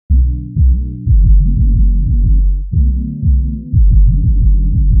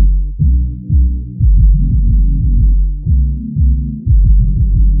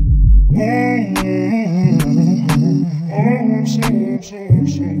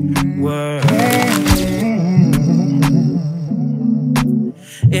Word.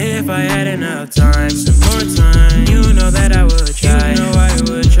 If I had enough time, some more time, you know that I would try. You know I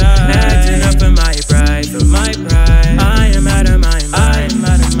would try. Acting up for my pride, for my pride. I am out of my mind. I am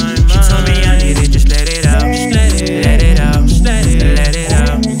out of my mind. She told me I need it, just let it out. Just let it out. Just let it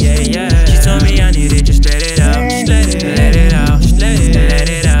out. Yeah, yeah. She told me I need it, just let it out. Just let it out. Just let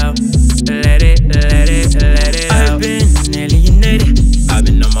it out. Let it out. I've been alienated. I've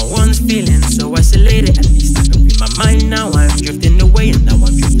been on my ones, feeling so isolated. At least I can be my mind now. I'm drifting away, and now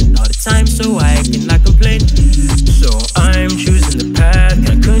I'm drifting all the time, so I cannot complain. So I'm choosing the path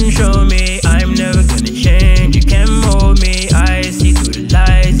God couldn't show me. I'm never gonna change. You can't mold me. I see through the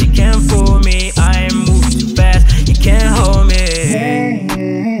lies. You can't fool me. I'm moving too fast. You can't hold me.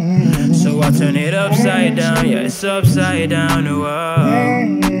 So I'll turn it upside down. Yeah, it's upside down.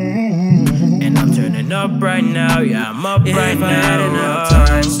 And I'm turning up right now. Yeah, I'm up right now. If I had enough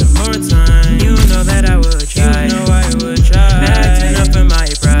time, some more time, you know that I would try. You know I would try. Acting up for my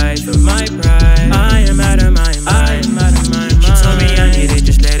pride, for my pride. I am out of my mind. I am out of my mind. She told me I need it,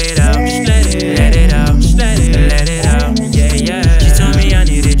 just let it out. Just let it out. Just let it out. Yeah, yeah. She told me I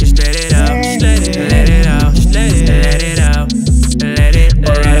need it, just let it out. Just let it out. Just let it out.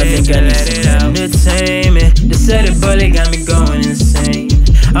 Alright, I think I let it out. Entertainment, the set it bully got me going insane.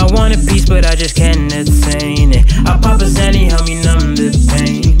 I want a piece, but I just can't attain it. I pop a Zanny, help me numb the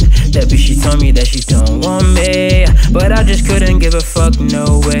pain. That bitch, she told me that she don't want me, but I just couldn't give a fuck,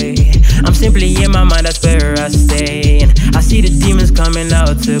 no way. I'm simply in my mind, that's where I stay. And I see the demons coming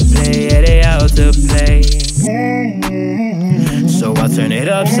out to play, yeah, they out to play. So I turn it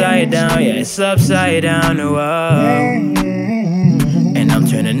upside down, yeah, it's upside down, whoa. And I'm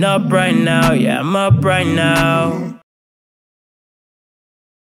turning up right now, yeah, I'm up right now.